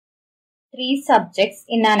3 subjects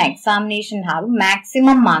in an examination have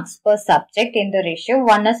maximum marks per subject in the ratio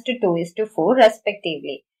 1:2:4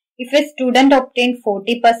 respectively. If a student obtained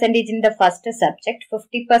 40% in the first subject,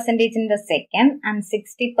 50% in the second and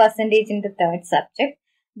 60% in the third subject,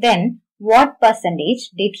 then what percentage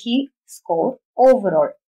did he score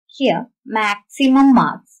overall? Here maximum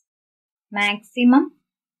marks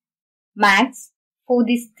for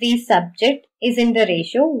these 3 subjects is in the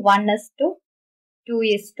ratio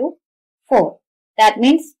 1:2:4. That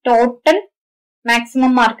means total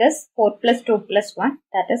maximum mark is 4 plus 2 plus 1,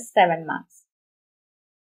 that is 7 marks.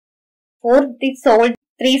 For these all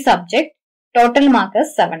 3 subjects, total mark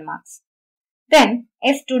is 7 marks. Then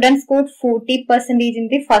a student scored 40% in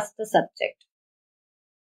the first subject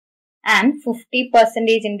and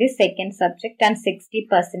 50% in the second subject and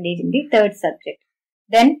 60% in the third subject.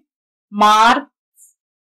 Then marks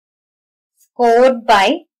scored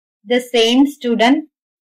by the same student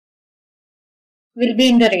will be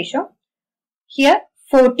in the ratio. Here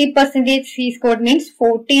 40% he scored means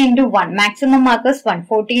 40 into 1. Maximum mark is 1.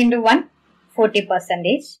 40 into 1,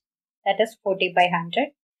 40%. That is 40 by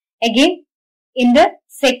 100. Again, in the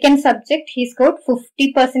second subject, he scored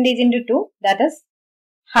 50% into 2. That is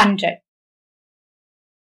 100.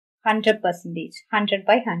 100%. 100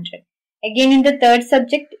 by 100. Again, in the third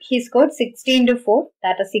subject, he scored 60 into 4.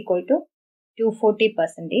 That is equal to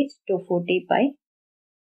 240%. 240 by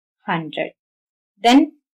 100.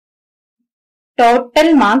 Then,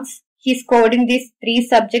 total marks he scored in these 3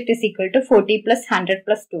 subjects is equal to 40 plus 100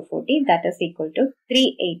 plus 240. That is equal to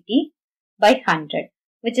 380 by 100,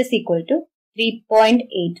 which is equal to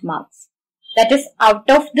 3.8 marks. That is, out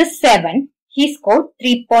of the 7, he scored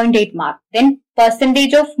 3.8 marks. Then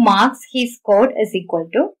percentage of marks he scored is equal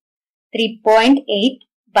to 3.8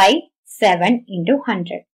 by 7 into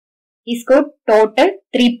 100. He scored total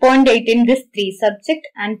 3.8 in this 3 subject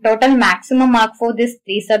and total maximum mark for this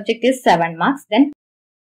 3 subject is 7 marks. Then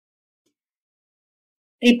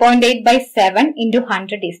 3.8 by 7 into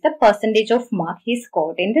 100 is the percentage of mark he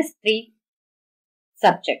scored in this 3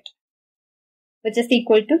 subject, which is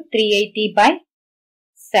equal to 380 by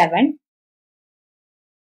 7.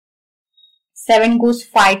 7 goes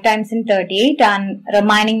 5 times in 38 and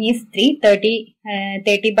remaining is 3. 30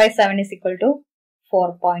 by 7 is equal to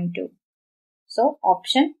 4.2. So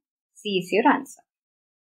option C is your answer.